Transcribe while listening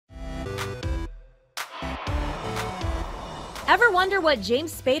Ever wonder what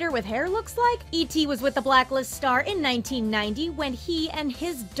James Spader with hair looks like? E.T. was with the Blacklist star in 1990 when he and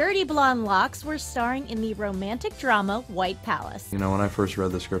his dirty blonde locks were starring in the romantic drama White Palace. You know, when I first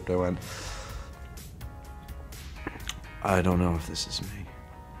read the script, I went, I don't know if this is me.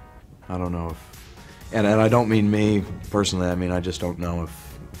 I don't know if, and I don't mean me personally, I mean I just don't know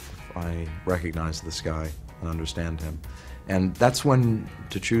if I recognize this guy and understand him. And that's when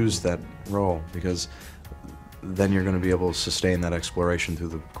to choose that role, because then you're going to be able to sustain that exploration through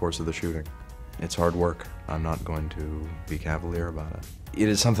the course of the shooting. It's hard work. I'm not going to be cavalier about it. It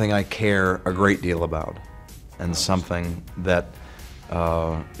is something I care a great deal about, and something that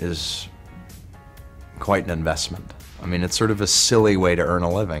is quite an investment. I mean, it's sort of a silly way to earn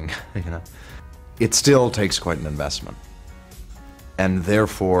a living, you know. It still takes quite an investment. And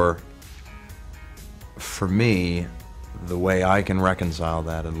therefore, for me, the way I can reconcile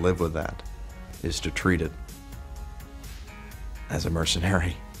that and live with that is to treat it as a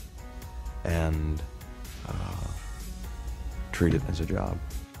mercenary and treat it as a job.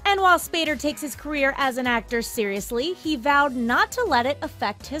 And while Spader takes his career as an actor seriously, he vowed not to let it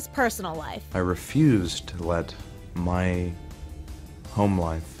affect his personal life. I refuse to let my home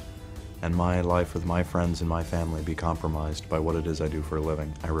life and my life with my friends and my family be compromised by what it is I do for a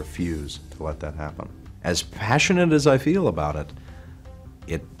living. I refuse to let that happen. As passionate as I feel about it,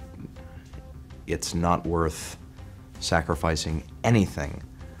 it's not worth sacrificing anything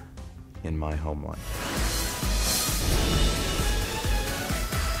in my home life.